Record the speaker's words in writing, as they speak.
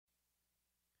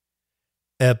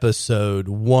Episode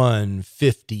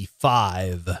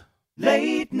 155.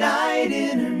 Late Night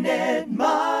Internet Marketing.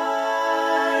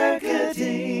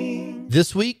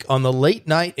 This week on the Late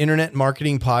Night Internet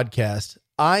Marketing Podcast,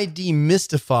 I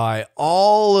demystify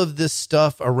all of this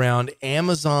stuff around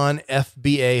Amazon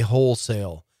FBA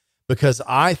wholesale because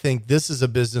I think this is a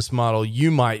business model you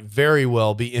might very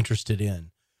well be interested in.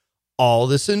 All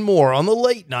this and more on the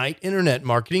Late Night Internet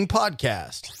Marketing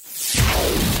Podcast.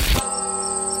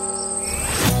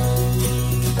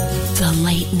 The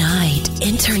Late Night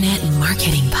Internet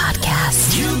Marketing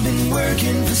Podcast. You've been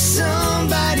working for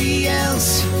somebody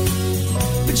else,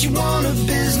 but you want a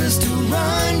business to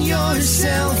run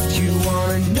yourself. You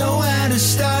want to know how to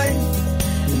start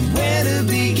and where to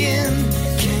begin.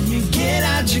 Can you get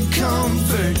out your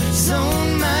comfort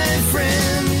zone, my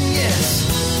friend? Yes,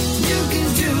 you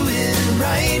can do it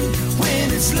right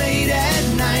when it's late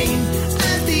at night.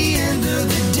 At the end of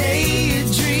the day,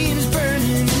 your dreams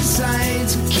burning inside.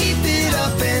 So keep it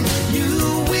up and you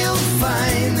will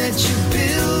find that you're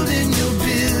building your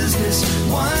business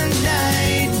one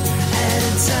night at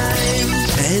a time.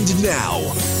 And now,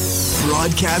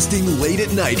 broadcasting late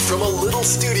at night from a little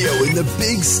studio in the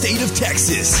big state of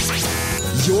Texas,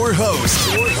 your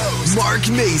host, Mark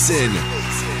Mason.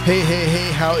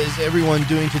 Hey, how is everyone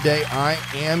doing today? I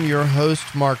am your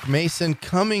host, Mark Mason,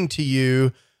 coming to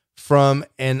you from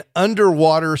an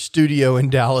underwater studio in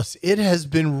Dallas. It has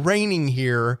been raining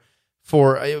here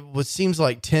for what seems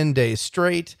like 10 days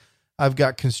straight. I've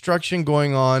got construction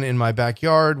going on in my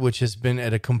backyard, which has been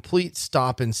at a complete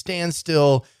stop and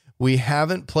standstill. We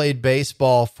haven't played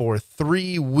baseball for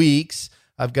 3 weeks.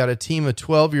 I've got a team of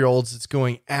 12-year-olds that's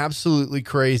going absolutely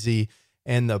crazy.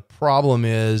 And the problem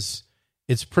is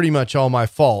it's pretty much all my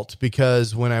fault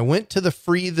because when I went to the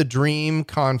Free the Dream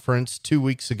conference 2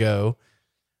 weeks ago,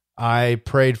 I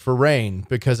prayed for rain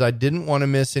because I didn't want to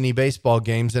miss any baseball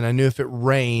games. And I knew if it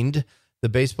rained, the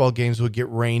baseball games would get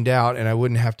rained out and I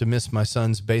wouldn't have to miss my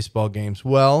son's baseball games.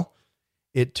 Well,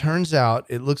 it turns out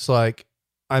it looks like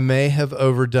I may have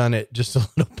overdone it just a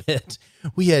little bit.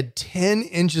 We had 10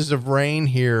 inches of rain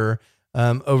here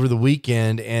over the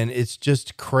weekend, and it's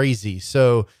just crazy.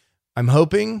 So I'm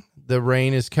hoping the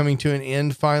rain is coming to an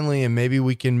end finally, and maybe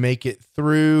we can make it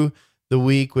through the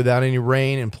week without any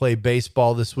rain and play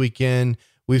baseball this weekend.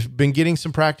 We've been getting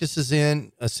some practices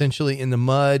in, essentially in the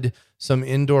mud, some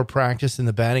indoor practice in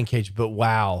the batting cage, but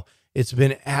wow, it's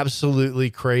been absolutely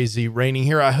crazy raining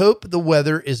here. I hope the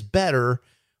weather is better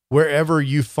wherever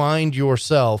you find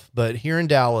yourself, but here in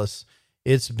Dallas,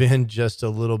 it's been just a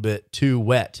little bit too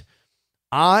wet.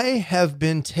 I have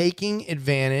been taking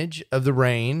advantage of the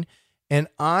rain, and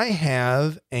I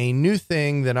have a new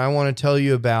thing that I want to tell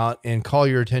you about and call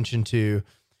your attention to.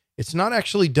 It's not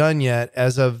actually done yet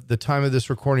as of the time of this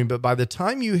recording, but by the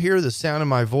time you hear the sound of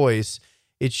my voice,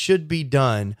 it should be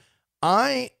done.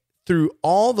 Through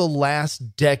all the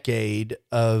last decade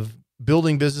of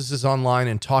building businesses online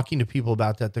and talking to people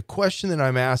about that, the question that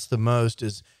I'm asked the most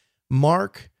is,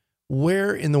 Mark,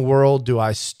 where in the world do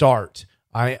I start?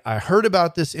 I heard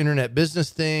about this internet business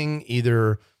thing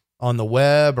either on the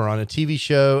web or on a TV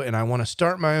show, and I want to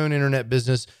start my own internet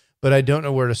business, but I don't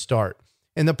know where to start.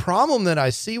 And the problem that I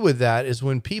see with that is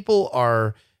when people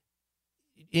are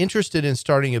interested in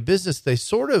starting a business, they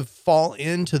sort of fall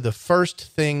into the first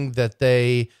thing that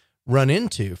they run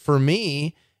into. For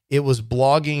me, it was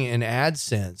blogging and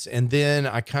AdSense. And then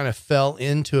I kind of fell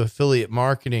into affiliate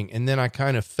marketing. And then I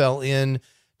kind of fell in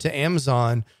to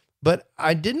Amazon, but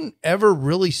I didn't ever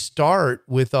really start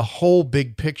with a whole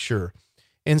big picture.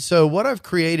 And so what I've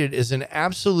created is an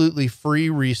absolutely free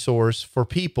resource for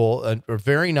people, a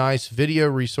very nice video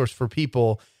resource for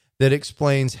people that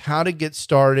explains how to get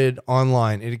started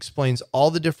online. It explains all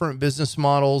the different business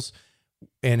models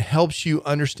and helps you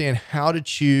understand how to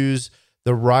choose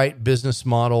the right business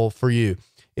model for you.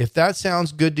 If that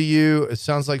sounds good to you, it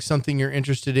sounds like something you're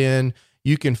interested in,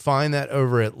 you can find that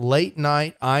over at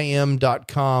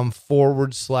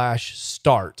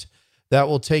latenightim.com/start. That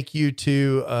will take you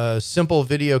to a simple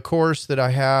video course that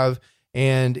I have,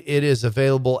 and it is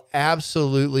available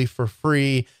absolutely for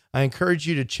free. I encourage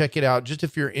you to check it out just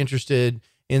if you're interested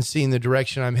in seeing the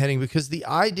direction I'm heading, because the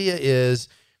idea is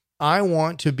I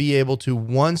want to be able to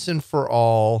once and for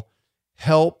all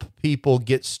help people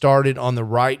get started on the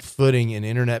right footing in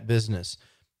internet business.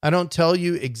 I don't tell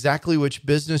you exactly which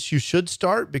business you should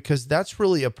start because that's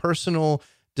really a personal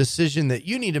decision that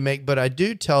you need to make, but I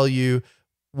do tell you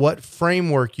what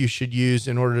framework you should use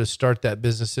in order to start that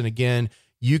business. And again,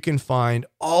 you can find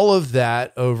all of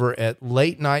that over at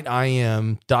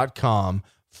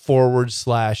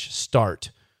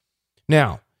latenightim.com/start.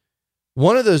 Now,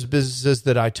 one of those businesses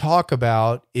that I talk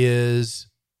about is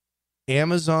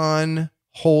Amazon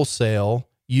wholesale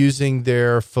using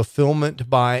their Fulfillment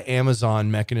by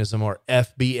Amazon mechanism, or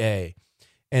FBA.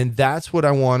 And that's what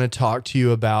I want to talk to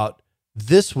you about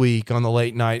this week on the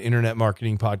Late Night Internet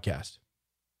Marketing Podcast.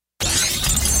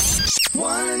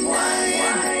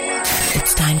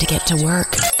 It's time to get to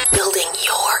work building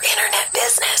your internet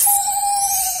business.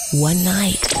 One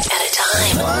night at a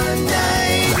time. One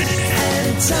night at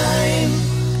a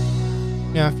time.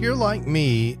 Now, if you're like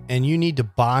me and you need to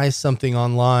buy something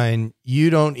online, you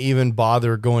don't even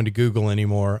bother going to Google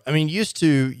anymore. I mean, used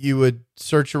to, you would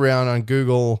search around on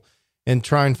Google and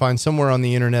try and find somewhere on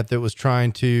the internet that was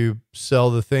trying to sell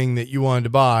the thing that you wanted to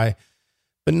buy.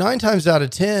 But 9 times out of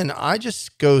 10, I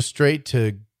just go straight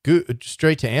to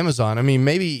Amazon. I mean,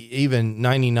 maybe even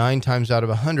 99 times out of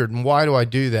 100. And why do I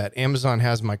do that? Amazon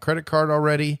has my credit card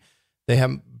already. They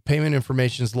have payment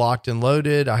information's locked and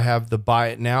loaded. I have the buy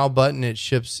it now button. It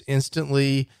ships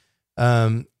instantly.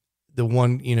 The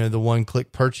one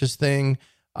click purchase thing.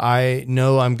 I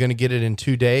know I'm going to get it in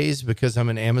 2 days because I'm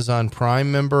an Amazon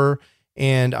Prime member.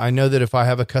 And I know that if I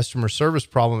have a customer service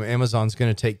problem, Amazon's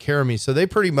going to take care of me. So they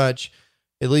pretty much,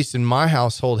 at least in my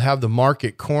household, have the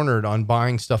market cornered on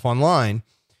buying stuff online.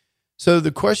 So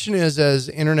the question is, as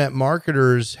internet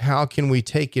marketers, how can we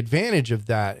take advantage of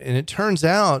that? And it turns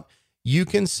out you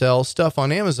can sell stuff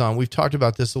on Amazon. We've talked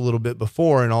about this a little bit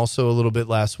before and also a little bit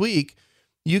last week.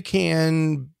 You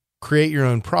can create your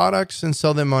own products and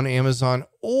sell them on Amazon,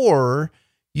 or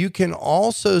you can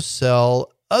also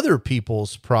sell other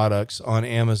people's products on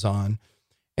Amazon.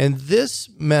 And this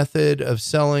method of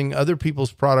selling other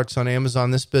people's products on Amazon,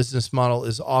 this business model,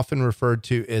 is often referred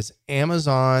to as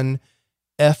Amazon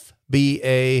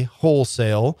FBA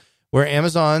wholesale, where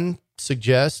Amazon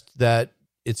suggests that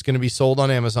it's going to be sold on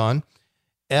Amazon.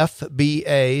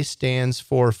 FBA stands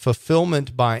for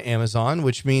Fulfillment by Amazon,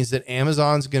 which means that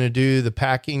Amazon's going to do the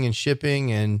packing and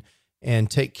shipping and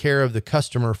take care of the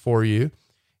customer for you.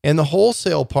 And the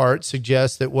wholesale part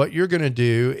suggests that what you're going to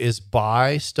do is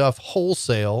buy stuff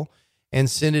wholesale and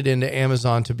send it into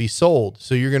Amazon to be sold.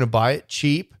 So you're going to buy it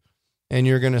cheap and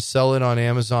you're going to sell it on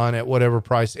Amazon at whatever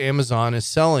price Amazon is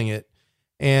selling it.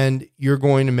 And you're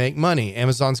going to make money.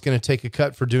 Amazon's going to take a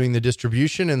cut for doing the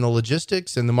distribution and the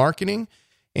logistics and the marketing,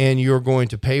 and you're going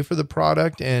to pay for the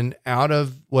product, and out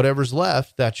of whatever's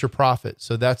left, that's your profit.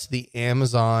 So that's the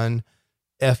Amazon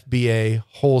FBA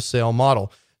wholesale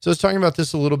model. So I was talking about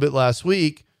this a little bit last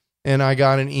week, and I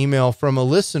got an email from a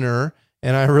listener,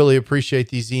 and I really appreciate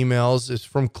these emails. It's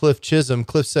from Cliff Chisholm.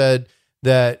 Cliff said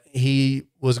that he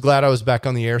was glad I was back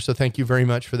on the air, so thank you very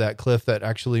much for that, Cliff. That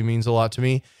actually means a lot to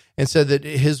me. And said that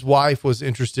his wife was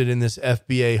interested in this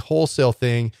FBA wholesale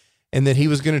thing, and that he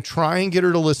was going to try and get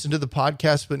her to listen to the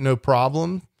podcast, but no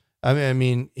problem. I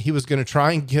mean, he was going to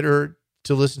try and get her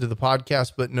to listen to the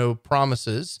podcast, but no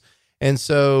promises. And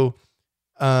so,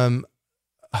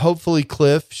 hopefully,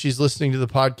 Cliff, she's listening to the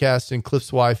podcast, and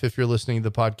Cliff's wife, if you're listening to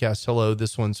the podcast, hello,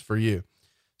 this one's for you.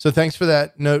 So thanks for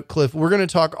that note, Cliff. We're going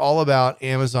to talk all about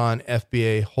Amazon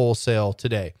FBA wholesale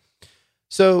today.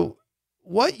 So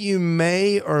what you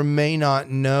may or may not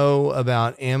know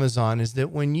about Amazon is that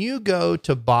when you go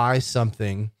to buy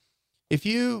something, if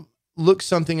you look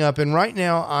something up, and right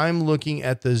now I'm looking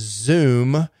at the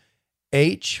Zoom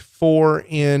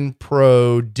H4n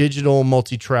Pro digital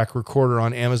multi-track recorder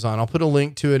on Amazon. I'll put a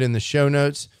link to it in the show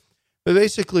notes. But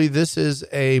basically, this is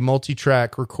a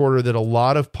multi-track recorder that a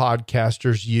lot of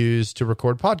podcasters use to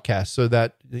record podcasts. So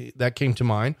that came to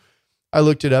mind. I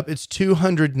looked it up. It's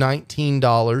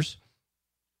 $219.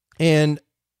 And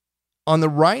on the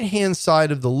right-hand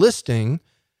side of the listing,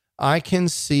 I can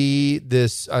see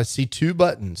this. I see 2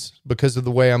 buttons because of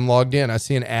the way I'm logged in. I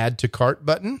see an add to cart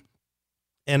button,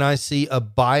 and I see a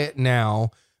buy it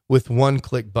now with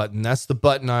 1-click button. That's the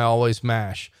button I always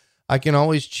mash. I can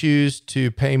always choose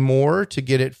to pay more to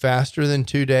get it faster than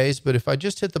 2 days, but if I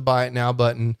just hit the buy it now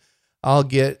button, I'll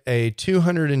get a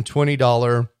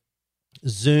 $220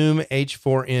 Zoom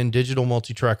H4n digital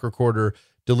multi-track recorder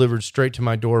delivered straight to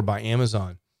my door by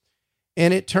Amazon.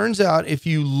 And it turns out, if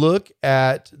you look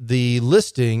at the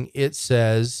listing, it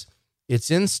says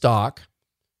it's in stock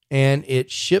and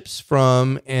it ships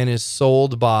from and is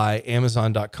sold by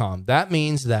Amazon.com. That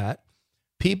means that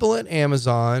people at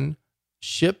Amazon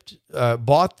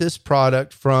bought this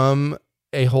product from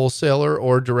a wholesaler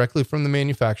or directly from the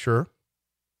manufacturer,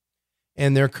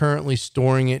 and they're currently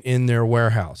storing it in their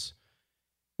warehouse.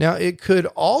 Now, it could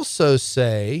also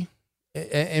say,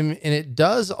 and it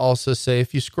does also say,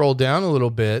 if you scroll down a little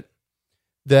bit,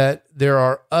 that there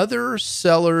are other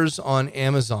sellers on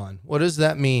Amazon. What does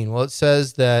that mean? Well, it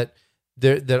says that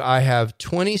I have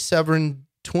 27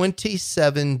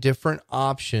 different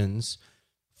options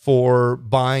for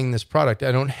buying this product.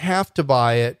 I don't have to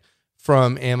buy it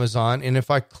from Amazon. And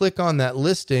if I click on that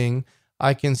listing,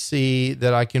 I can see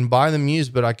that I can buy them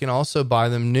used, but I can also buy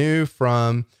them new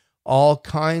from all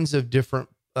kinds of different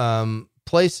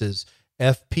places.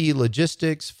 FP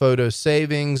Logistics, Photo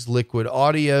Savings, Liquid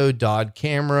Audio, Dodd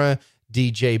Camera,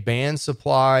 DJ Band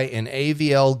Supply, and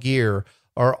AVL Gear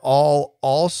are all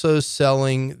also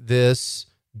selling this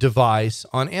device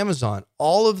on Amazon.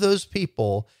 All of those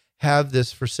people have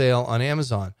this for sale on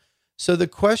Amazon. So the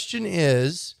question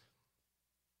is,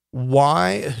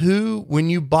 when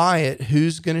you buy it,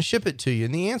 who's going to ship it to you?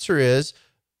 And the answer is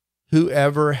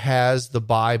whoever has the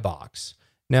buy box.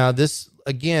 Now, this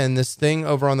thing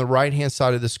over on the right-hand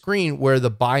side of the screen where the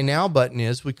buy now button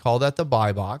is, we call that the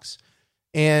buy box.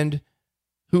 And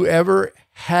whoever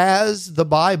has the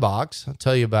buy box, I'll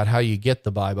tell you about how you get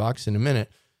the buy box in a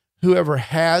minute. Whoever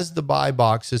has the buy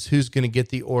box is who's going to get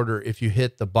the order if you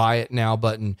hit the buy it now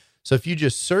button. So if you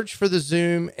just search for the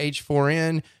Zoom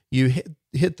H4n, you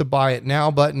hit the buy it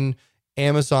now button,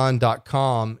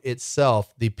 Amazon.com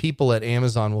itself, the people at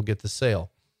Amazon will get the sale.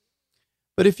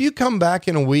 But if you come back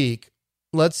in a week,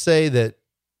 let's say that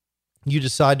you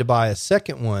decide to buy a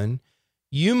second one,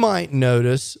 you might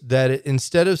notice that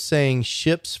instead of saying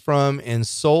ships from and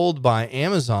sold by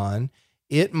Amazon,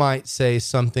 it might say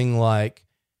something like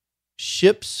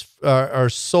shipped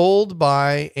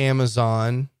by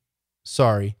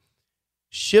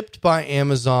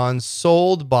Amazon,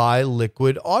 sold by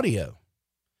Liquid Audio.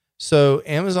 So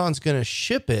Amazon's going to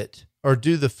ship it or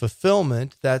do the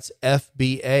fulfillment. That's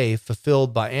FBA,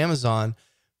 fulfilled by Amazon.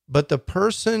 But the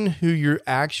person who's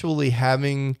actually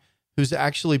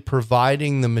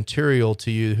providing the material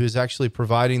to you, who's actually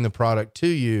providing the product to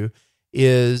you,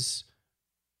 is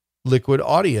Liquid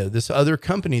Audio, this other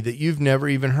company that you've never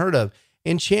even heard of.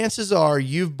 And chances are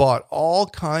you've bought all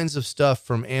kinds of stuff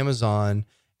from Amazon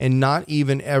and not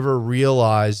even ever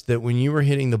realized that when you were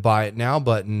hitting the buy it now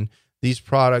button, these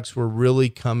products were really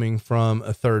coming from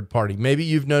a third party. Maybe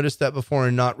you've noticed that before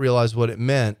and not realized what it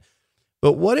meant.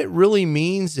 But what it really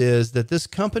means is that this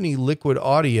company, Liquid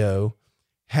Audio,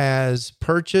 has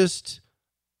purchased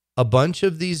a bunch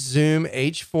of these Zoom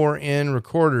H4n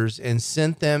recorders and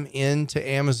sent them into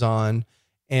Amazon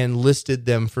and listed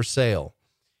them for sale.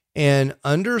 And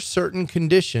under certain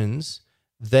conditions,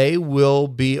 they will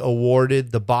be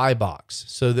awarded the buy box,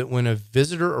 so that when a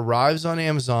visitor arrives on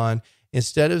Amazon,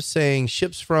 instead of saying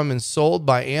ships from and sold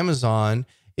by Amazon,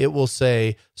 it will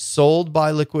say sold by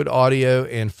Liquid Audio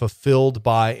and fulfilled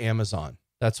by Amazon.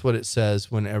 That's what it says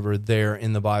whenever they're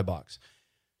in the buy box.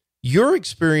 Your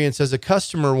experience as a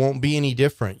customer won't be any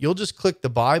different. You'll just click the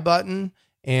buy button,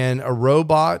 and a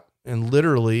robot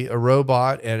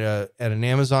at an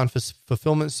Amazon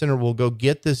fulfillment center will go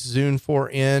get this Zoom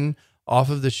 4n off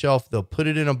of the shelf. They'll put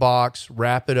it in a box,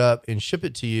 wrap it up, and ship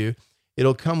it to you.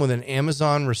 It'll come with an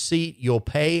Amazon receipt. You'll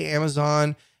pay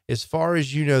Amazon. As far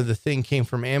as you know, the thing came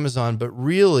from Amazon, but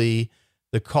really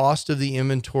the cost of the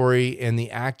inventory and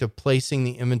the act of placing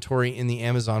the inventory in the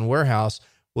Amazon warehouse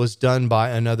was done by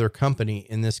another company,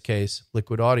 in this case,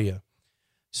 Liquid Audio.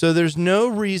 So there's no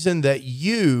reason that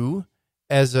you,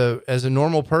 as a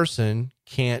normal person,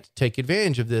 can't take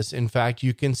advantage of this. In fact,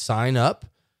 you can sign up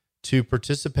to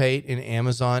participate in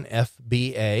Amazon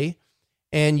FBA,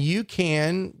 and you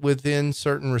can, within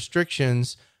certain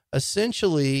restrictions,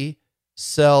 essentially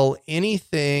sell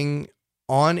anything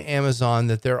on Amazon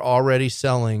that they're already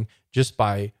selling just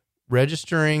by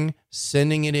registering,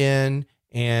 sending it in,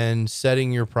 and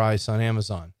setting your price on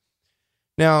Amazon.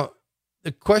 Now,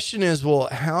 the question is, well,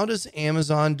 how does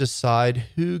Amazon decide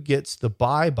who gets the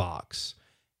buy box?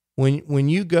 When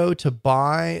you go to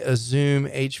buy a Zoom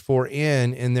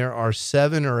H4n and there are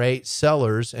 7 or 8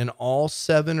 sellers, and all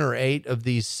 7 or 8 of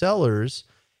these sellers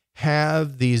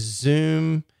have these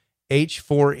Zoom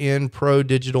H4n Pro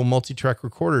digital multi-track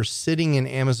recorders sitting in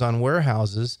Amazon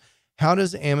warehouses, how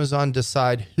does Amazon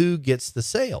decide who gets the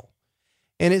sale?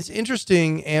 And it's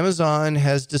interesting, Amazon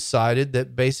has decided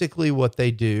that basically what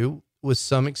they do, with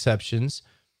some exceptions,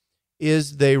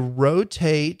 is they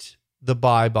rotate the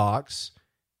buy box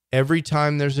every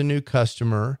time there's a new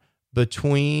customer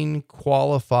between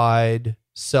qualified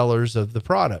sellers of the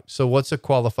product. So what's a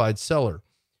qualified seller?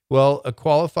 Well, a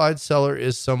qualified seller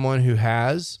is someone who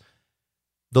has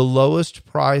the lowest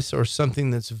price or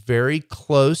something that's very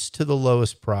close to the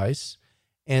lowest price,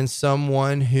 and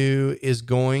someone who is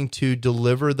going to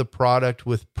deliver the product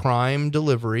with prime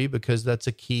delivery, because that's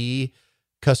a key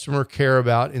customer care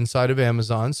about inside of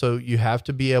Amazon. So you have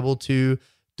to be able to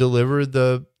deliver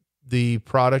the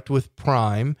product with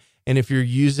prime. And if you're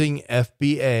using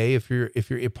FBA, if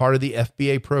you're a part of the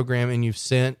FBA program and you've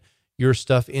sent your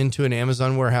stuff into an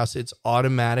Amazon warehouse, it's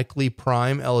automatically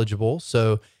Prime eligible.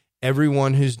 So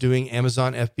everyone who's doing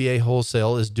Amazon FBA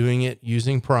wholesale is doing it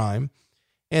using Prime.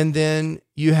 And then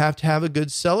you have to have a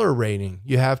good seller rating.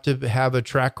 You have to have a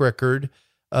track record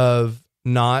of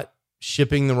not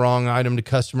shipping the wrong item to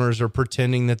customers or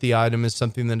pretending that the item is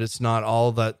something that it's not,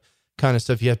 all that kind of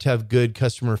stuff. You have to have good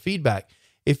customer feedback.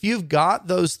 If you've got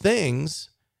those things,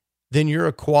 then you're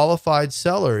a qualified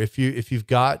seller. If you've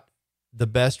got the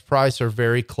best price or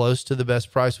very close to the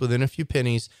best price within a few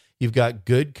pennies, you've got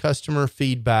good customer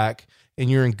feedback, and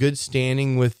you're in good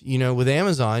standing with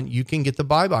Amazon, you can get the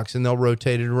buy box and they'll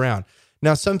rotate it around.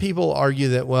 Now, some people argue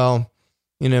that, well,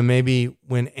 maybe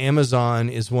when Amazon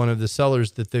is one of the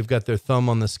sellers, that they've got their thumb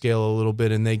on the scale a little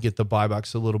bit and they get the buy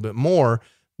box a little bit more.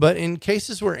 But in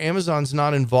cases where Amazon's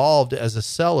not involved as a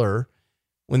seller,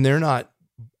 when they're not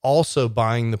also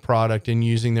buying the product and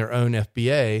using their own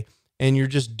FBA, and you're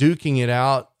just duking it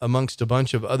out amongst a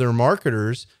bunch of other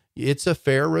marketers, it's a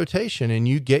fair rotation and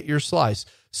you get your slice.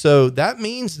 So that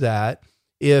means that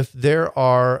if there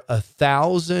are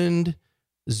 1,000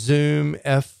 Zoom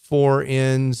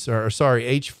H4Ns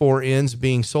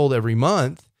being sold every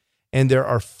month, and there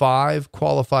are 5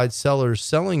 qualified sellers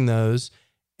selling those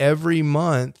every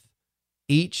month,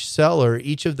 each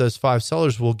of those 5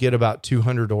 sellers will get about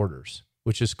 200 orders,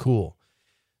 which is cool.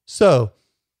 So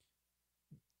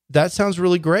that sounds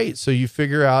really great. So you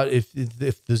figure out if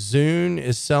the Zune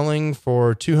is selling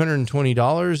for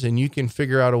 $220 and you can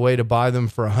figure out a way to buy them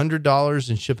for $100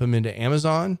 and ship them into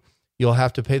Amazon, you'll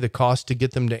have to pay the cost to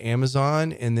get them to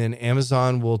Amazon. And then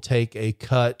Amazon will take a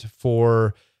cut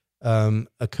for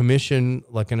a commission,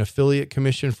 like an affiliate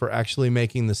commission for actually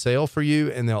making the sale for you.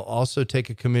 And they'll also take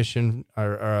a commission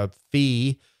or a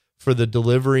fee for the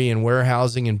delivery and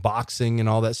warehousing and boxing and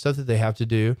all that stuff that they have to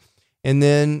do. And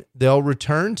then they'll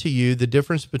return to you the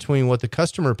difference between what the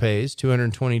customer pays,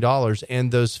 $220,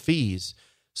 and those fees.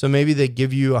 So maybe they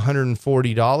give you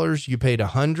 $140, you paid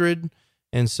 $100,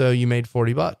 and so you made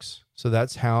 $40. So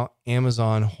that's how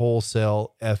Amazon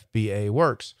wholesale FBA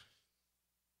works.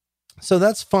 So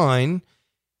that's fine.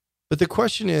 But the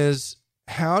question is,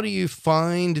 how do you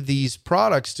find these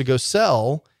products to go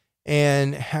sell?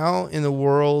 And how in the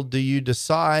world do you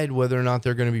decide whether or not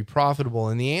they're going to be profitable?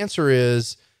 And the answer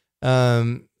is,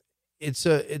 it's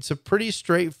a pretty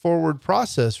straightforward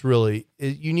process, really.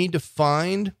 You need to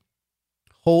find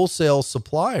wholesale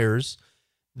suppliers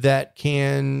that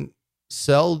can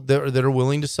sell, that are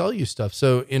willing to sell you stuff.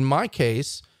 So in my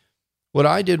case, what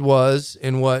I did was,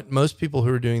 and what most people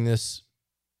who are doing this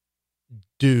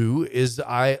do, is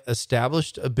I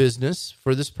established a business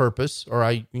for this purpose, or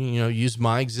I use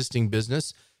my existing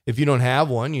business. If you don't have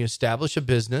one, you establish a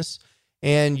business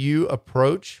and you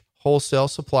approach wholesale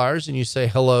suppliers and you say,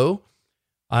 hello,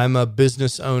 I'm a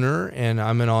business owner and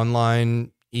I'm an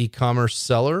online e-commerce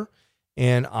seller,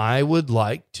 and I would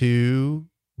like to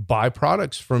buy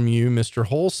products from you, Mr.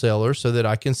 Wholesaler, so that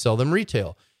I can sell them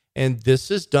retail. And this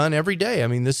is done every day. I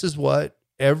mean, this is what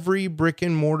every brick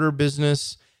and mortar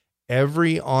business,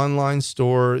 every online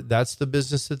store, that's the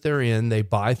business that they're in. They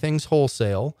buy things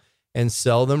wholesale and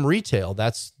sell them retail.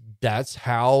 That's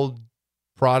how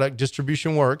product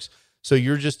distribution works. So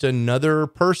you're just another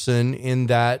person in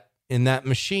that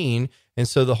machine. And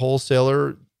so the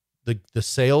wholesaler, the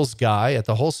sales guy at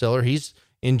the wholesaler, he's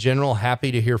in general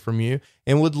happy to hear from you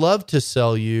and would love to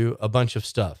sell you a bunch of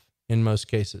stuff in most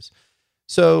cases.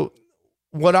 So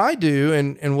what I do,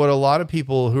 and what a lot of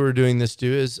people who are doing this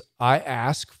do, is I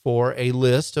ask for a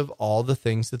list of all the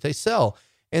things that they sell.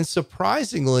 And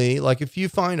surprisingly, like if you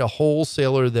find a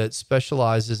wholesaler that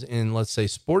specializes in, let's say,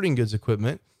 sporting goods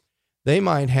equipment, they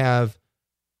might have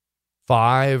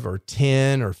 5 or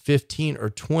 10 or 15 or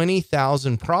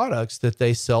 20,000 products that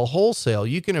they sell wholesale.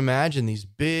 You can imagine these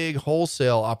big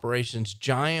wholesale operations,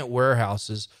 giant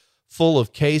warehouses full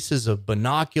of cases of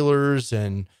binoculars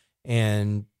and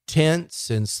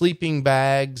tents and sleeping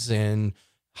bags and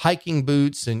hiking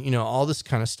boots and, all this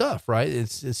kind of stuff, right?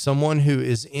 It's someone who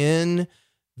is in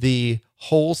the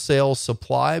wholesale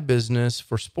supply business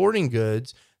for sporting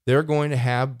goods. They're going to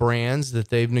have brands that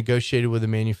they've negotiated with a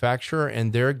manufacturer,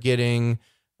 and they're getting,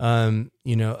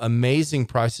 amazing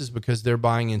prices because they're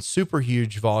buying in super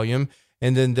huge volume,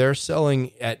 and then they're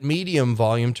selling at medium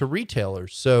volume to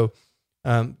retailers. So,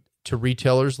 to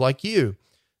retailers like you.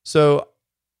 So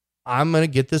I'm going to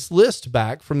get this list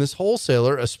back from this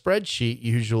wholesaler, a spreadsheet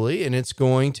usually, and it's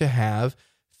going to have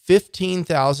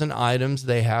 15,000 items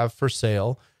they have for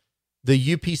sale,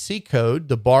 the UPC code,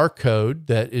 the barcode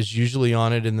that is usually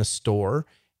on it in the store,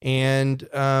 and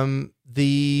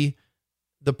the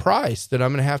the price that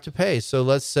I'm going to have to pay. So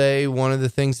let's say one of the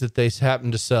things that they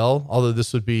happen to sell, although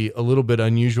this would be a little bit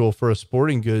unusual for a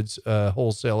sporting goods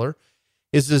wholesaler,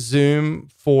 is the Zoom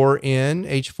 4N,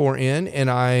 H4N.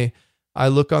 And I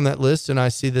look on that list and I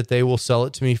see that they will sell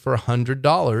it to me for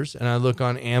 $100. And I look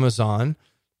on Amazon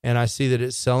and I see that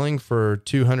it's selling for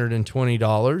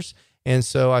 $220. And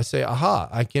so I say, aha,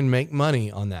 I can make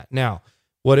money on that. Now,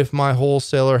 what if my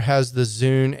wholesaler has the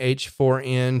Zune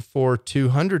H4N for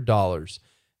 $200?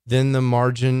 Then the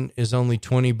margin is only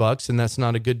 $20, and that's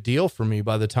not a good deal for me.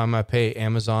 By the time I pay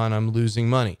Amazon, I'm losing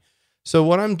money. So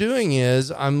what I'm doing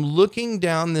is I'm looking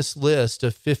down this list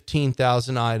of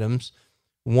 15,000 items,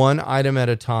 one item at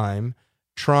a time,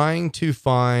 trying to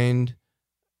find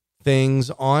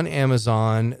things on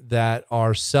Amazon that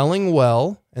are selling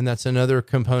well. And that's another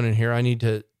component here. I need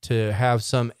to have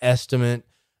some estimate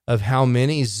of how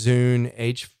many Zoom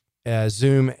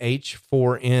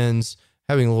H4Ns,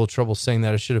 having a little trouble saying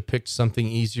that. I should have picked something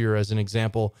easier as an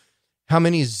example. How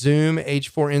many Zoom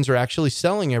H4Ns are actually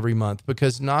selling every month?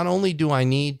 Because not only do I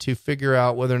need to figure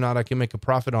out whether or not I can make a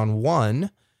profit on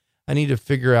one, I need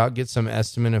to get some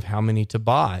estimate of how many to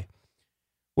buy.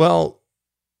 Well,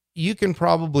 you can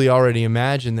probably already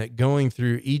imagine that going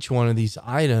through each one of these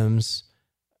items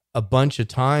a bunch of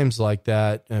times like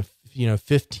that,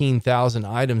 15,000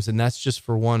 items, and that's just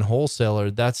for one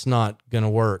wholesaler, that's not going to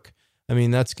work. I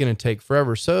mean, that's going to take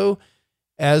forever. So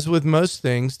as with most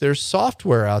things, there's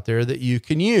software out there that you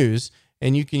can use,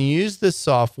 and you can use this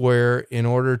software in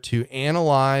order to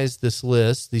analyze these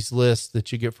lists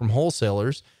that you get from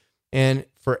wholesalers. And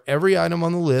for every item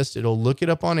on the list, it'll look it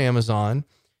up on Amazon.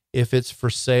 If it's for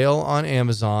sale on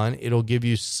Amazon, it'll give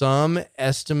you some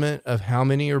estimate of how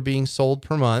many are being sold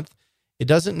per month. It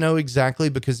doesn't know exactly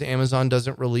because Amazon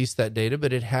doesn't release that data,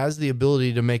 but it has the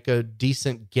ability to make a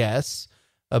decent guess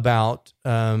about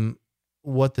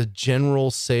what the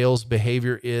general sales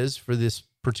behavior is for this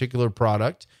particular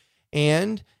product.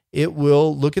 And it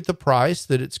will look at the price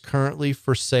that it's currently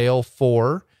for sale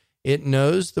for. It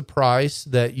knows the price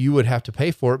that you would have to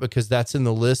pay for it because that's in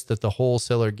the list that the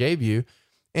wholesaler gave you.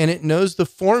 And it knows the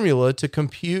formula to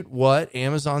compute what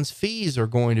Amazon's fees are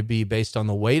going to be based on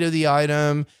the weight of the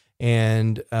item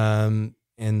and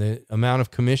the amount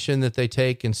of commission that they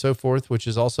take and so forth, which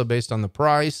is also based on the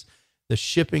price, the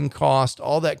shipping cost,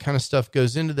 all that kind of stuff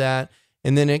goes into that.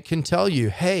 And then it can tell you,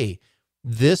 hey,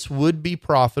 this would be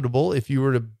profitable if you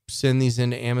were to send these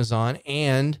into Amazon,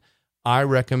 and I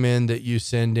recommend that you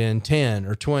send in 10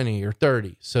 or 20 or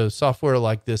 30. So software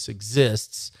like this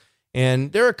exists.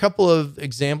 And there are a couple of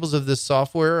examples of this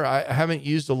software. I haven't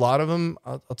used a lot of them.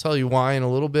 I'll tell you why in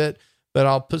a little bit, but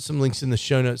I'll put some links in the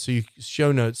show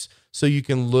notes so you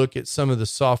can look at some of the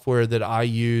software that I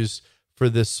use for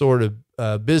this sort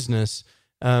of business.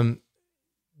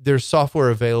 There's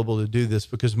software available to do this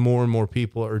because more and more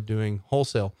people are doing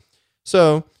wholesale.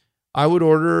 So I would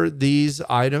order these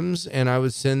items and I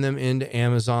would send them into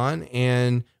Amazon.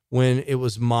 And when it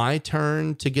was my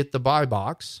turn to get the buy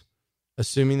box,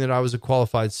 assuming that I was a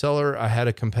qualified seller, I had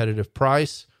a competitive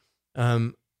price.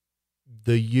 The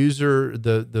user,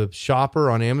 the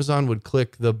shopper on Amazon would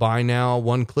click the buy now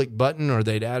one-click button, or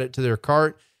they'd add it to their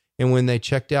cart. And when they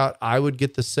checked out, I would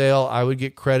get the sale, I would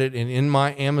get credit. And in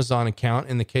my Amazon account,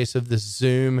 in the case of this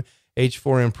Zoom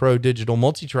H4N Pro digital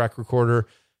multi-track recorder,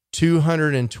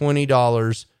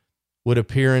 $220 would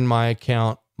appear in my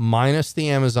account minus the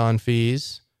Amazon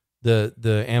fees,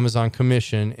 the Amazon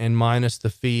commission, and minus the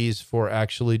fees for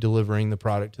actually delivering the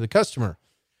product to the customer.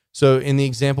 So in the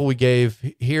example we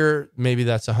gave here, maybe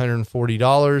that's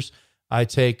 $140. I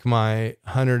take my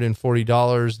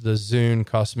 $140, the Zune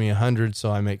costs me $100, so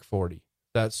I make $40,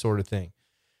 that sort of thing.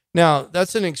 Now,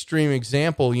 that's an extreme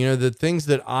example. The things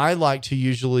that I like to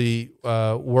usually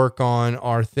work on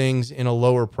are things in a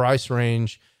lower price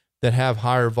range that have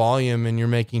higher volume, and you're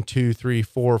making $2, $3,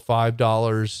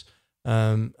 $4, $5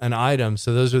 an item.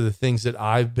 So those are the things that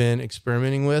I've been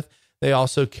experimenting with. They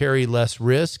also carry less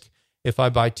risk. If I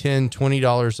buy $10,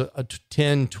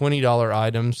 $20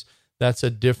 items, that's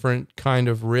a different kind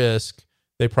of risk.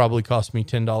 They probably cost me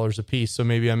 $10 a piece. So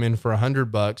maybe I'm in for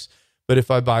 $100. But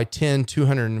if I buy 10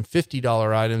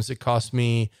 $250 items, it costs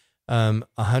me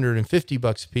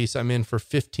 $150 a piece. I'm in for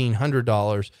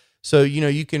 $1,500. So,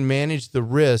 you can manage the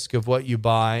risk of what you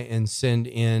buy and send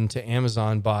in to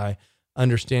Amazon by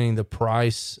understanding the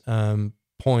price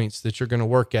points that you're going to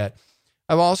work at.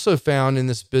 I've also found in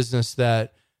this business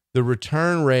that the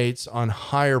return rates on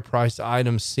higher priced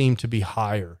items seem to be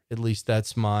higher. At least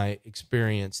that's my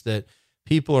experience, that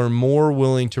people are more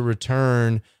willing to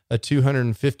return a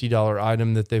 $250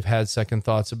 item that they've had second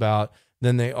thoughts about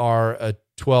than they are a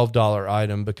 $12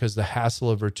 item, because the hassle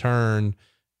of return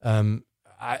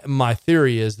my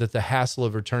theory is that the hassle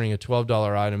of returning a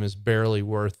 $12 item is barely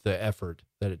worth the effort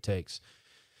that it takes.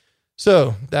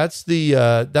 So that's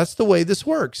the way this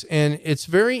works. And it's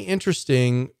very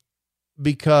interesting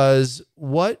because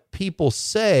what people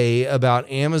say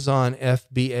about Amazon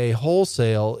FBA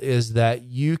wholesale is that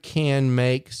you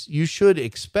should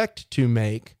expect to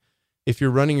make, if you're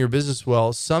running your business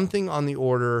well, something on the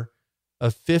order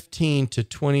of 15 to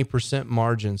 20%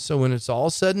 margin. So when it's all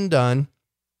said and done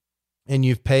and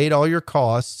you've paid all your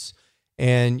costs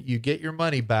and you get your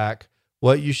money back,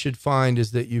 what you should find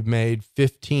is that you've made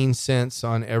 15 cents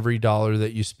on every dollar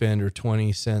that you spend, or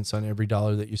 20 cents on every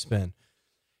dollar that you spend.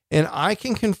 And I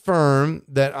can confirm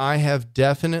that I have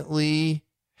definitely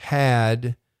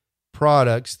had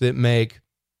products that make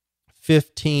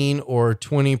 15 or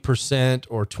 20%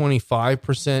 or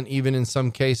 25%, even in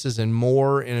some cases, and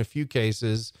more in a few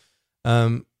cases,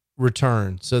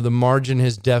 return. So the margin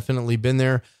has definitely been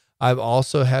there. I've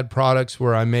also had products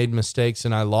where I made mistakes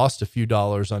and I lost a few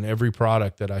dollars on every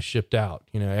product that I shipped out.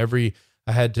 In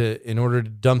order to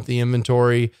dump the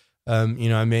inventory, I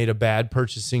made a bad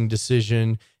purchasing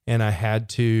decision and I had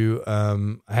to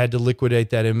liquidate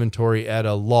that inventory at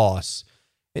a loss.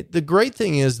 The great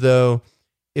thing is, though,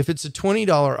 if it's a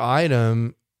 $20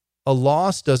 item, a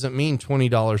loss doesn't mean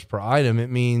 $20 per item. It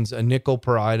means a nickel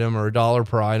per item or $1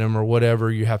 per item or whatever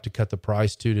you have to cut the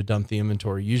price to dump the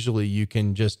inventory. Usually you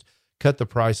can just cut the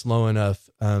price low enough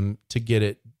to get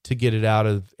it out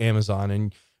of Amazon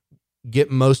and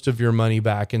get most of your money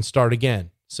back and start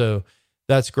again. So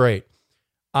that's great.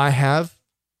 I have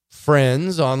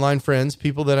online friends,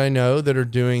 people that I know that are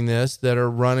doing this, that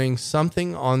are running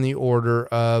something on the order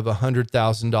of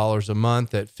 $100,000 a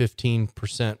month at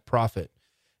 15% profit.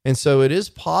 And so it is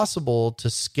possible to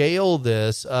scale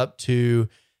this up to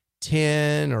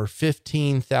 $10,000 or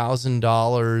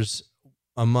 $15,000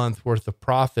 a month worth of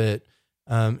profit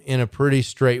in a pretty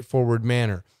straightforward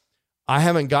manner. I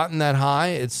haven't gotten that high.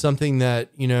 It's something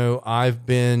that, I've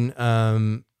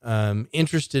been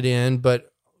interested in, but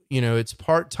it's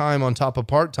part-time on top of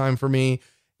part-time for me.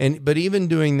 But even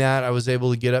doing that, I was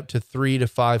able to get up to $3,000 to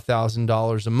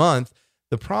 $5,000 a month.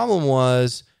 The problem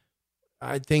was,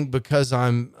 I think because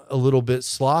I'm a little bit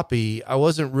sloppy, I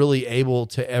wasn't really able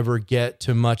to ever get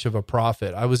to much of a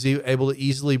profit. I was able to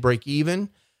easily break even,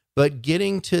 but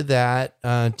getting to that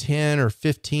 10 or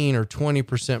 15 or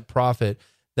 20% profit,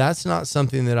 that's not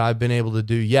something that I've been able to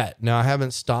do yet. Now, I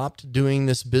haven't stopped doing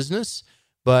this business,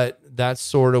 but that's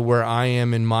sort of where I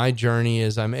am in my journey.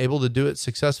 Is I'm able to do it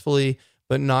successfully,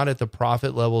 but not at the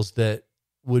profit levels that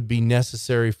would be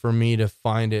necessary for me to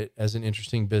find it as an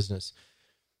interesting business.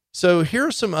 So here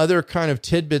are some other kind of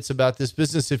tidbits about this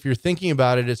business. If you're thinking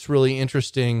about it, it's really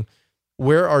interesting.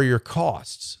 Where are your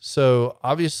costs? So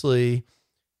obviously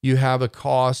you have a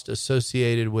cost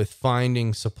associated with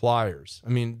finding suppliers. I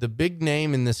mean, the big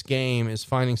name in this game is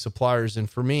finding suppliers. And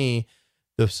for me,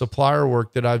 the supplier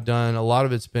work that I've done, a lot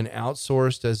of it's been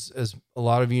outsourced. As a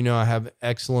lot of you know, I have an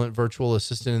excellent virtual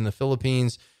assistant in the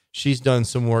Philippines. She's done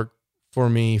some work for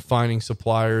me finding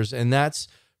suppliers, and that's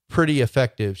pretty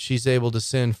effective. She's able to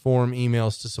send form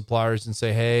emails to suppliers and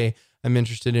say, hey, I'm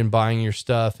interested in buying your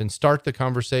stuff, and start the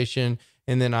conversation,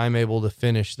 and then I'm able to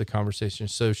finish the conversation.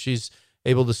 So she's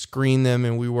able to screen them,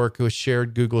 and we work with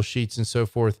shared Google Sheets and so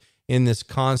forth in this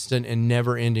constant and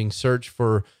never-ending search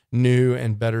for new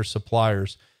and better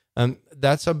suppliers.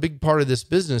 That's a big part of this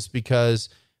business because,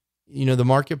 the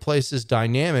marketplace is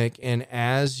dynamic, and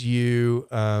as you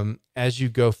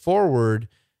go forward,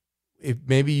 if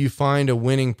maybe you find a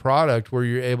winning product where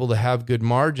you're able to have good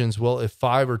margins, well, if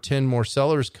 5 or 10 more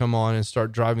sellers come on and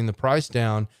start driving the price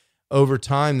down, over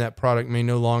time, that product may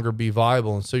no longer be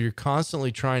viable. And so you're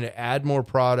constantly trying to add more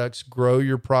products, grow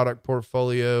your product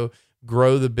portfolio,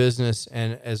 grow the business.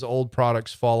 And as old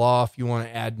products fall off, you want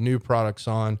to add new products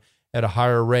on at a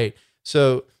higher rate.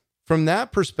 So from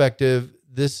that perspective,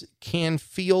 this can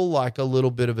feel like a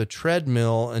little bit of a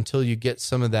treadmill until you get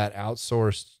some of that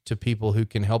outsourced to people who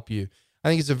can help you. I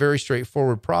think it's a very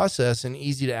straightforward process and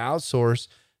easy to outsource.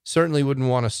 Certainly wouldn't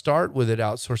want to start with it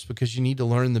outsourced because you need to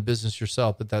learn the business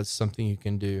yourself, but that's something you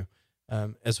can do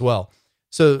as well.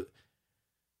 So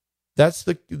that's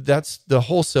the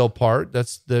wholesale part.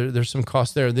 There's some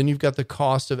cost there. Then you've got the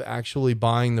cost of actually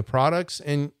buying the products,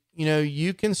 and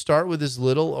you can start with as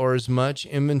little or as much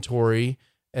inventory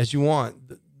as you want.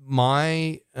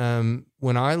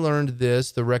 When I learned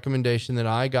this, the recommendation that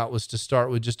I got was to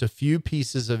start with just a few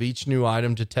pieces of each new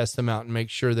item to test them out and make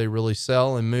sure they really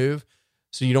sell and move.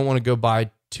 So you don't want to go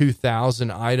buy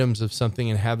 2,000 items of something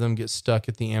and have them get stuck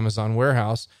at the Amazon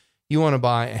warehouse. You want to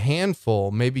buy a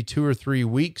handful, maybe 2 or 3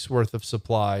 weeks worth of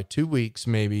supply, 2 weeks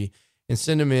maybe, and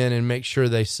send them in and make sure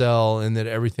they sell and that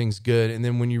everything's good. And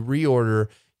then when you reorder,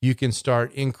 you can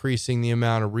start increasing the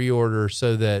amount of reorder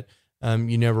so that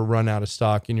you never run out of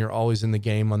stock and you're always in the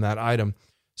game on that item.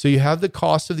 So you have the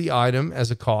cost of the item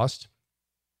as a cost.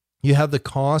 You have the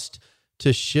cost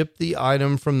to ship the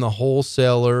item from the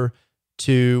wholesaler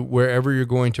to wherever you're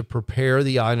going to prepare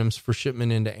the items for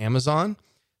shipment into Amazon.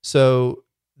 So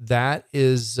that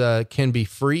is can be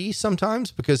free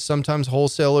sometimes, because sometimes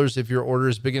wholesalers, if your order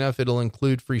is big enough, it'll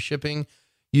include free shipping.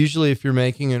 Usually if you're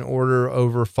making an order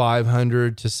over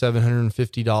 $500 to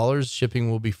 $750, shipping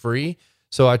will be free.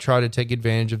 So I try to take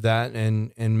advantage of that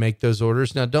and make those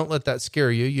orders. Now, don't let that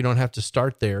scare you. You don't have to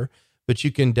start there, but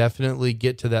you can definitely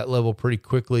get to that level pretty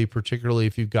quickly, particularly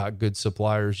if you've got good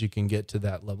suppliers, you can get to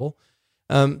that level.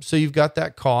 So you've got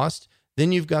that cost.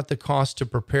 Then you've got the cost to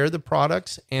prepare the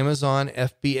products. Amazon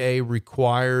FBA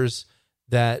requires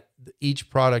that each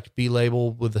product be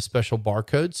labeled with a special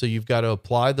barcode. So you've got to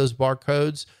apply those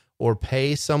barcodes or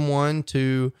pay someone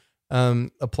to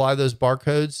apply those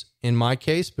barcodes. In my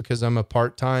case, because I'm a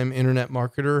part-time internet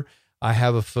marketer, I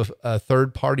have a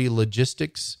third-party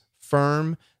logistics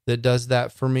firm that does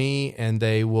that for me, and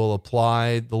they will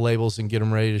apply the labels and get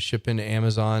them ready to ship into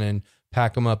Amazon and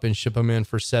pack them up and ship them in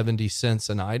for 70 cents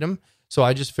an item. So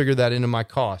I just figured that into my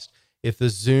cost. If the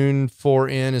Zune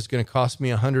 4N is going to cost me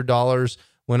 $100,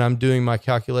 when I'm doing my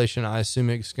calculation, I assume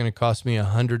it's going to cost me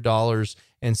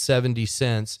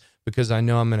 $100.70 because I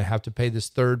know I'm going to have to pay this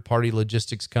third-party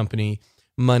logistics company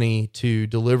money to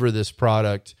deliver this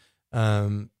product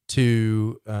to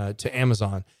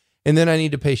Amazon. And then I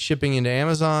need to pay shipping into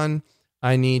Amazon.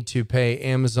 I need to pay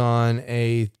Amazon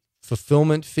a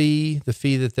fulfillment fee, the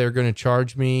fee that they're going to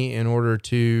charge me in order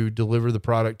to deliver the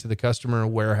product to the customer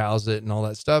and warehouse it and all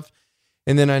that stuff.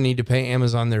 And then I need to pay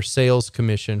Amazon their sales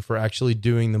commission for actually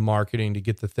doing the marketing to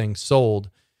get the thing sold.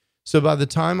 So by the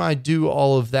time I do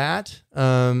all of that,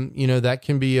 that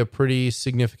can be a pretty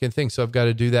significant thing. So I've got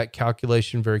to do that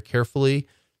calculation very carefully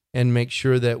and make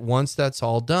sure that once that's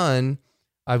all done,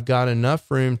 I've got enough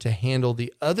room to handle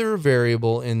the other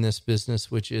variable in this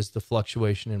business, which is the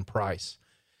fluctuation in price.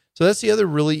 So that's the other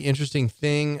really interesting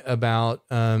thing about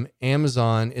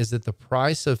Amazon is that the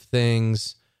price of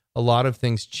things, a lot of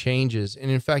things changes.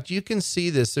 And in fact, you can see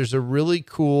this. There's a really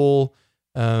cool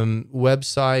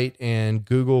website and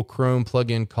Google Chrome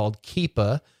plugin called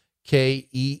Keepa,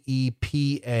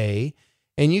 Keepa.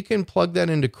 And you can plug that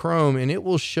into Chrome and it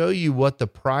will show you what the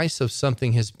price of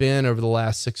something has been over the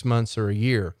last 6 months or a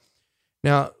year.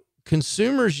 Now,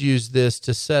 consumers use this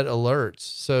to set alerts.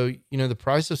 So, the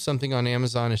price of something on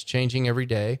Amazon is changing every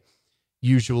day.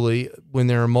 Usually, when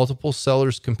there are multiple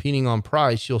sellers competing on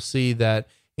price, you'll see that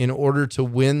in order to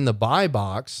win the buy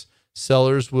box,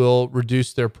 sellers will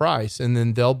reduce their price and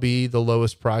then they'll be the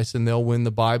lowest price and they'll win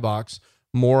the buy box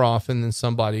more often than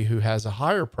somebody who has a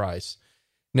higher price.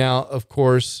 Now, of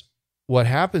course, what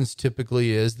happens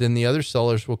typically is then the other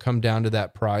sellers will come down to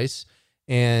that price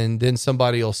and then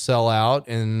somebody will sell out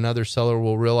and another seller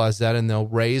will realize that and they'll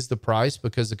raise the price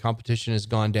because the competition has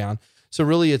gone down. So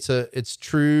really it's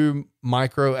true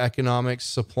microeconomics,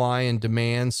 supply and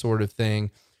demand sort of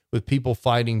thing with people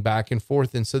fighting back and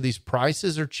forth. And so these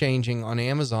prices are changing on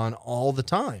Amazon all the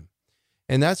time.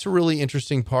 And that's a really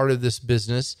interesting part of this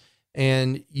business.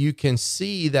 And you can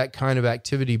see that kind of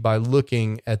activity by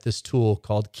looking at this tool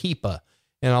called Keepa.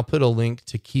 And I'll put a link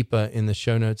to Keepa in the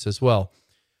show notes as well.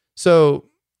 So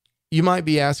you might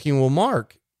be asking, well,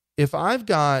 Mark, if I've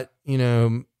got,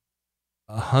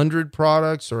 100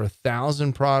 products or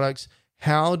 1,000 products,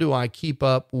 how do I keep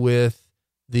up with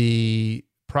the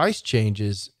price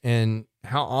changes and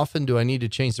how often do I need to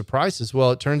change the prices?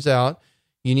 Well, it turns out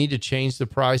you need to change the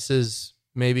prices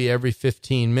maybe every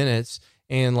 15 minutes.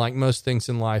 And like most things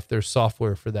in life, there's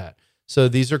software for that. So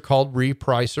these are called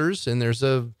repricers, and there's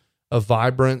a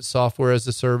vibrant software as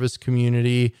a service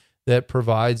community that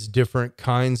provides different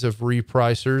kinds of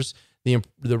repricers. The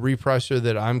repricer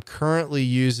that I'm currently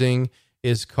using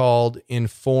is called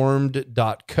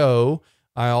informed.co.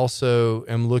 I also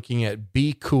am looking at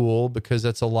Be Cool because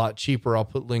that's a lot cheaper. I'll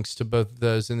put links to both of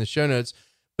those in the show notes.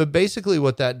 But basically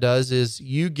what that does is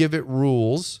you give it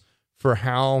rules for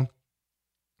how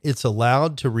it's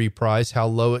allowed to reprice, how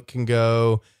low it can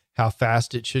go, how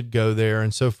fast it should go there,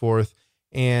 and so forth.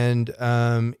 And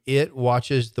it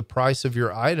watches the price of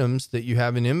your items that you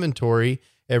have in inventory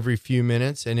every few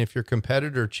minutes. And if your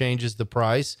competitor changes the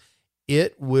price,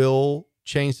 it will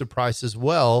change the price as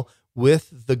well,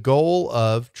 with the goal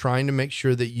of trying to make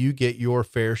sure that you get your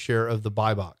fair share of the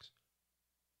buy box.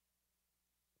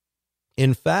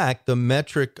 In fact, the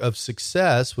metric of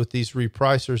success with these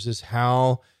repricers is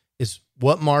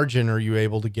what margin are you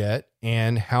able to get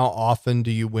and how often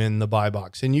do you win the buy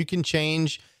box. And you can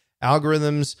change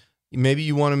algorithms. Maybe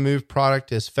you want to move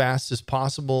product as fast as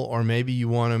possible, or maybe you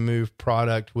want to move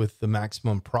product with the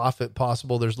maximum profit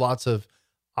possible. There's lots of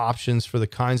options for the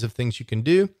kinds of things you can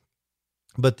do,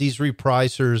 but these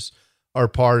repricers are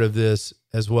part of this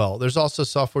as well. There's also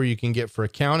software you can get for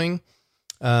accounting.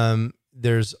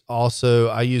 There's also,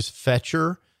 I use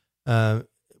Fetcher,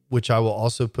 which I will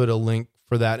also put a link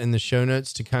for that in the show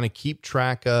notes to kind of keep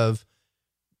track of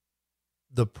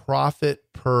the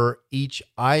profit per each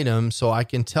item, so I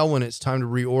can tell when it's time to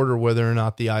reorder whether or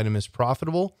not the item is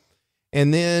profitable.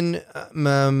 And then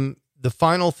the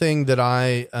final thing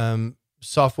that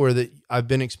software that I've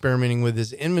been experimenting with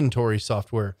is inventory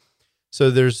software. So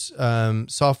there's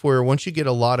software, once you get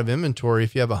a lot of inventory,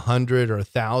 if you have 100 or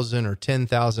 1,000 or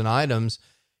 10,000 items,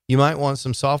 you might want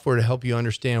some software to help you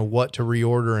understand what to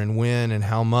reorder and when and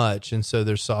how much. And so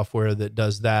there's software that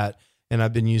does that. And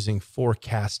I've been using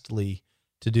Forecastly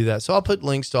to do that. So I'll put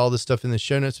links to all this stuff in the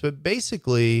show notes. But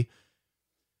basically,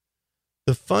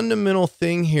 the fundamental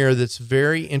thing here that's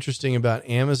very interesting about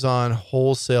Amazon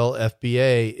wholesale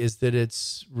FBA is that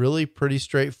it's really pretty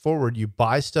straightforward. You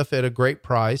buy stuff at a great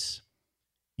price,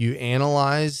 you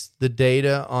analyze the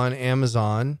data on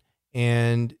Amazon,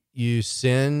 and you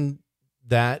send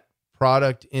that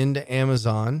product into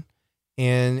Amazon,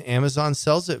 and Amazon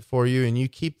sells it for you, and you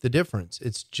keep the difference.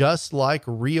 It's just like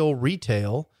real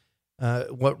retail.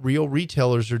 What real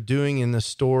retailers are doing in the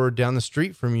store down the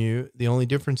street from you. The only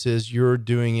difference is you're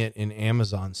doing it in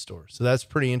Amazon store. So that's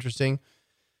pretty interesting.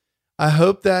 I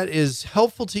hope that is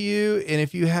helpful to you. And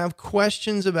if you have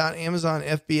questions about Amazon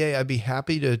FBA, I'd be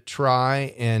happy to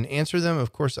try and answer them.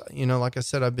 Of course, like I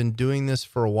said, I've been doing this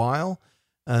for a while.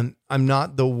 I'm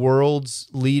not the world's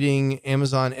leading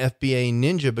Amazon FBA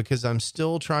ninja because I'm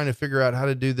still trying to figure out how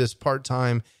to do this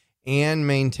part-time and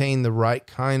maintain the right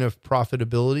kind of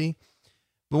profitability.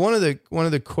 But one of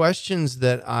the questions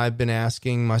that I've been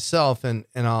asking myself, and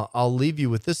I'll leave you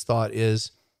with this thought,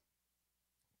 is,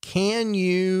 can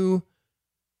you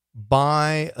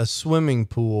buy a swimming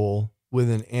pool with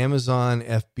an Amazon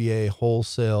FBA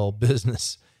wholesale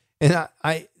business? And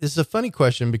this is a funny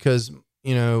question because,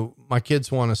 my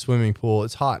kids want a swimming pool.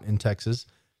 It's hot in Texas,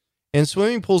 and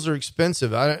swimming pools are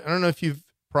expensive. I don't know if you've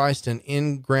priced an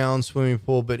in-ground swimming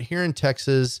pool, but here in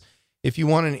Texas, if you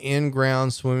want an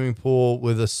in-ground swimming pool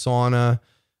with a sauna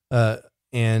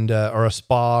or a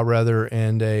spa rather,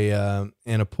 and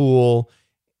a pool,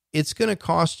 it's going to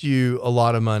cost you a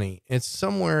lot of money. It's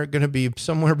going to be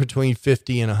somewhere between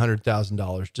 $50,000 and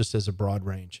 $100,000, just as a broad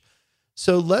range.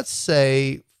 So let's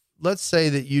say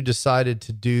that you decided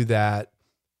to do that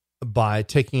by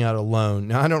taking out a loan.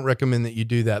 Now, I don't recommend that you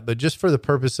do that, but just for the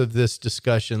purpose of this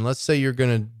discussion, let's say you're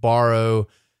going to borrow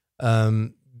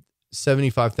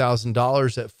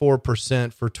 $75,000 at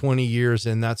 4% for 20 years,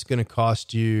 and that's going to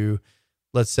cost you,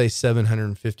 let's say,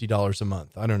 $750 a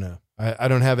month. I don't know. I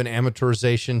don't have an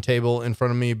amortization table in front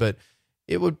of me, but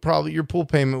your pool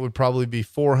payment would probably be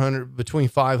between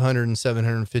 $500 and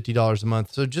 $750 a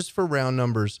month. So just for round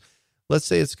numbers, let's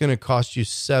say it's going to cost you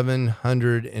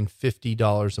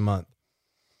 $750 a month.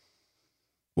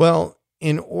 Well,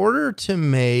 in order to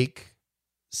make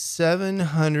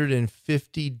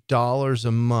 $750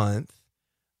 a month,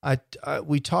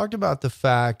 we talked about the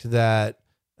fact that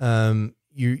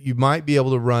you might be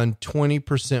able to run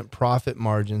 20% profit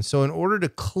margin. So in order to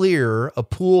clear a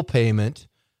pool payment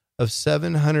of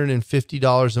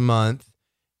 $750 a month,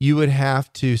 you would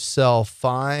have to sell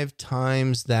 5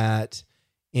 times that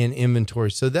in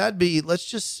inventory. So that'd be, let's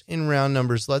just in round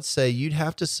numbers, let's say you'd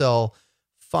have to sell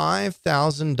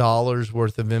 $5,000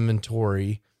 worth of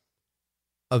inventory,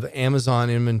 of Amazon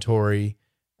inventory,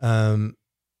 a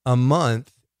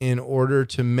month in order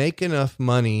to make enough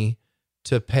money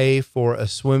to pay for a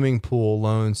swimming pool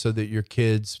loan so that your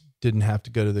kids didn't have to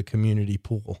go to the community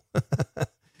pool.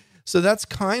 So that's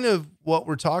kind of what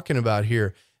we're talking about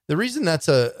here. The reason that's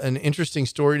an interesting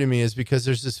story to me is because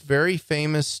there's this very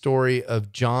famous story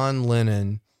of John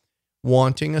Lennon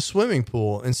wanting a swimming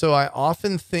pool. And so I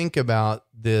often think about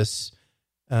this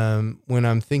when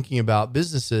I'm thinking about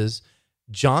businesses.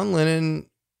 John Lennon,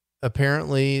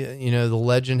 apparently, the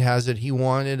legend has it, he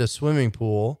wanted a swimming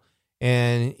pool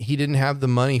and he didn't have the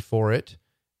money for it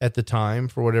at the time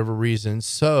for whatever reason.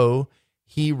 So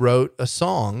he wrote a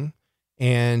song,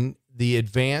 and the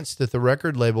advance that the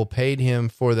record label paid him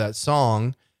for that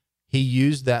song, he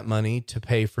used that money to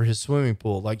pay for his swimming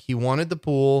pool. Like, he wanted the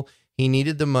pool, he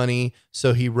needed the money,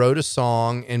 so he wrote a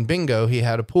song, and bingo, he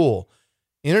had a pool.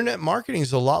 Internet marketing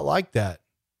is a lot like that.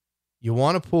 You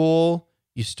want a pool,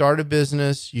 you start a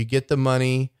business, you get the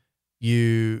money,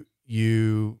 you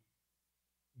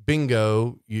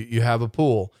bingo, you have a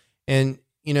pool. And,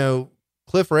 you know,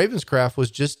 Cliff Ravenscraft was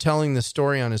just telling the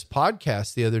story on his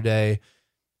podcast the other day.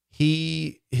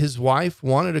 His wife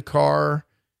wanted a car,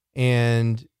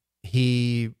 and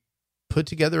he put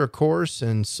together a course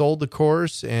and sold the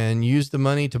course and used the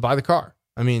money to buy the car.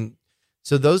 I mean,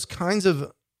 so those kinds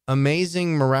of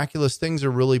amazing, miraculous things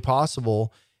are really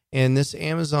possible. And this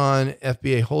Amazon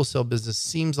FBA wholesale business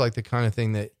seems like the kind of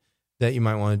thing that you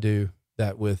might want to do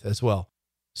that with as well.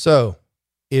 So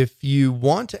if you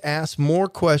want to ask more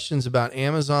questions about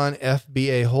Amazon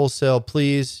FBA wholesale,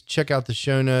 please check out the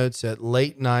show notes at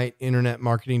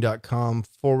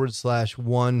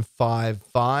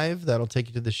latenighinternetmarketing.com/155. That'll take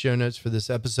you to the show notes for this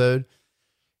episode.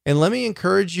 And let me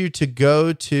encourage you to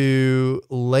go to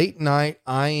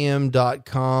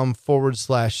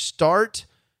latenightim.com/start.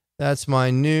 That's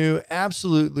my new,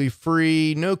 absolutely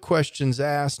free, no questions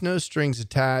asked, no strings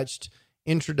attached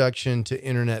Introduction to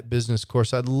Internet Business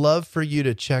course. I'd love for you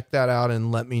to check that out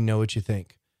and let me know what you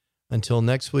think. Until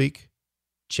next week,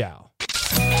 ciao.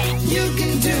 You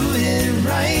can do it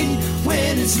right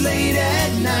when it's late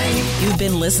at night. You've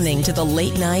been listening to the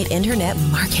Late Night Internet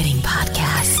Marketing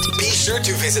Podcast. Be sure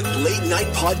to visit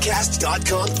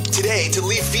latenightpodcast.com today to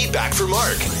leave feedback for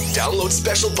Mark. Download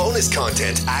special bonus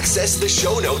content, access the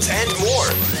show notes, and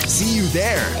more. See you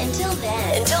there. Until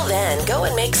then, go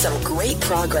and make some great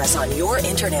progress on your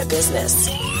internet business.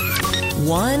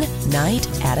 One night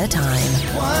at a time.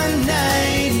 One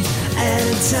night at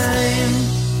a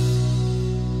time.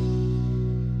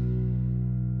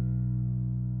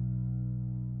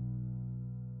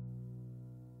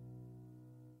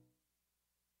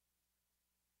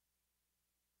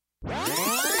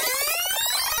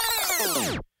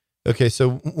 Okay, so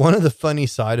one of the funny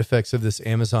side effects of this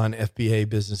Amazon FBA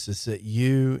business is that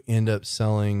you end up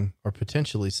selling or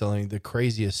potentially selling the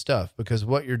craziest stuff, because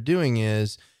what you're doing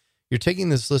is you're taking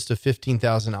this list of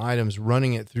 15,000 items,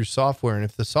 running it through software. And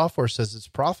if the software says it's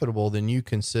profitable, then you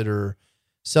consider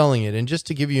selling it. And just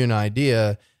to give you an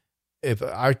idea, if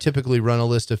I typically run a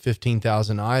list of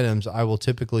 15,000 items, I will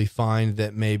typically find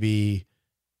that maybe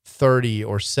 30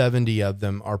 or 70 of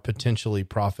them are potentially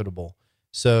profitable.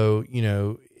 So, you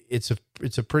know, it's a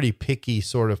pretty picky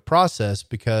sort of process,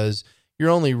 because you're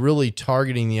only really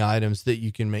targeting the items that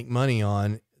you can make money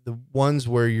on. The ones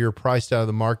where you're priced out of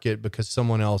the market because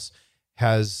someone else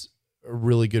has a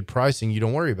really good pricing, you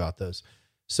don't worry about those.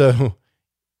 So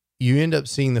you end up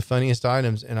seeing the funniest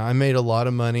items. And I made a lot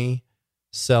of money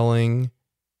selling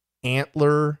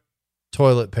Antler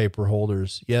toilet paper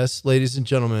holders. Yes, ladies and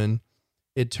gentlemen,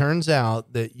 it turns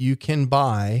out that you can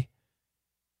buy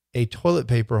a toilet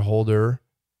paper holder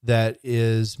that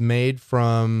is made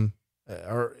from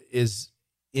or is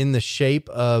in the shape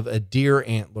of a deer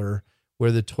antler,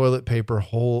 where the toilet paper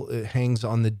hole, it hangs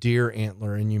on the deer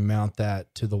antler, and you mount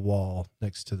that to the wall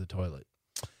next to the toilet.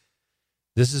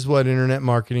 This is what internet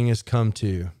marketing has come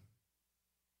to.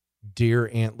 Deer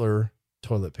antler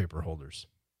toilet paper holders.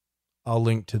 I'll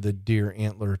link to the deer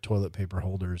antler toilet paper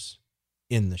holders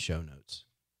in the show notes.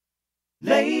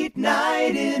 Late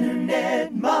night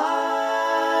internet marketing.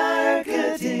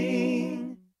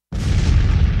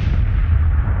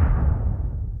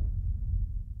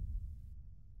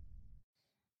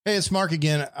 Hey, it's Mark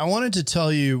again. I wanted to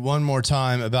tell you one more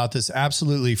time about this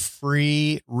absolutely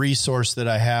free resource that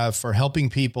I have for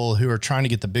helping people who are trying to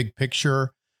get the big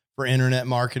picture for internet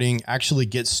marketing, actually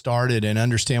get started and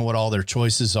understand what all their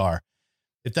choices are.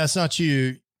 If that's not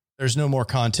you, there's no more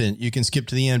content. You can skip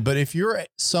to the end. But if you're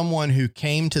someone who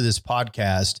came to this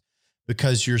podcast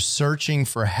because you're searching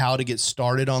for how to get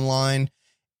started online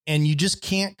and you just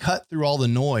can't cut through all the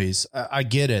noise, I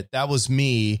get it. That was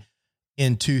me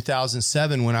in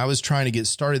 2007 when I was trying to get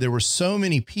started. There were so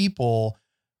many people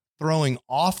throwing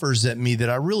offers at me that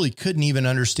I really couldn't even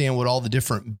understand what all the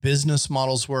different business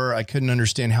models were. I couldn't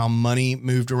understand how money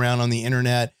moved around on the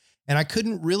internet. And I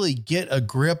couldn't really get a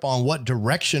grip on what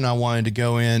direction I wanted to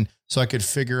go in so I could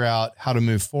figure out how to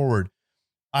move forward.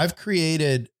 I've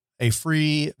created a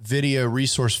free video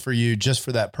resource for you just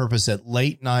for that purpose at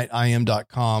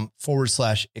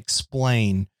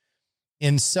latenightim.com/explain.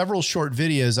 In several short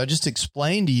videos, I just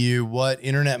explained to you what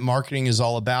internet marketing is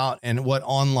all about and what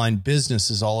online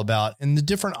business is all about and the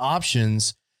different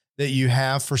options that you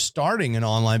have for starting an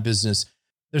online business.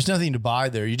 There's nothing to buy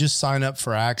there. You just sign up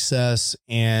for access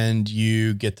and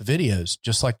you get the videos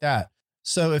just like that.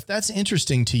 So if that's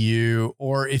interesting to you,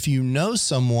 or if you know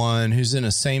someone who's in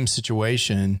a same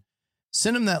situation,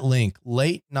 send them that link,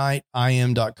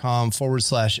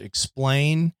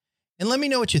 latenightim.com/explain, and let me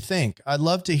know what you think. I'd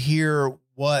love to hear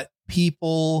what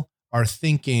people are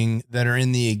thinking that are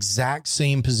in the exact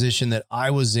same position that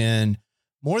I was in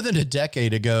more than a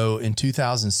decade ago in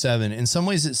 2007. In some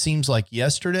ways, it seems like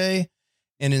yesterday.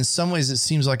 And in some ways, it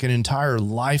seems like an entire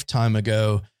lifetime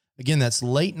ago. Again, that's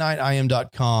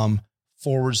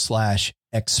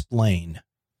latenightim.com/explain.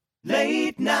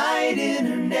 Late night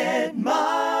internet,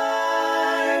 Mark.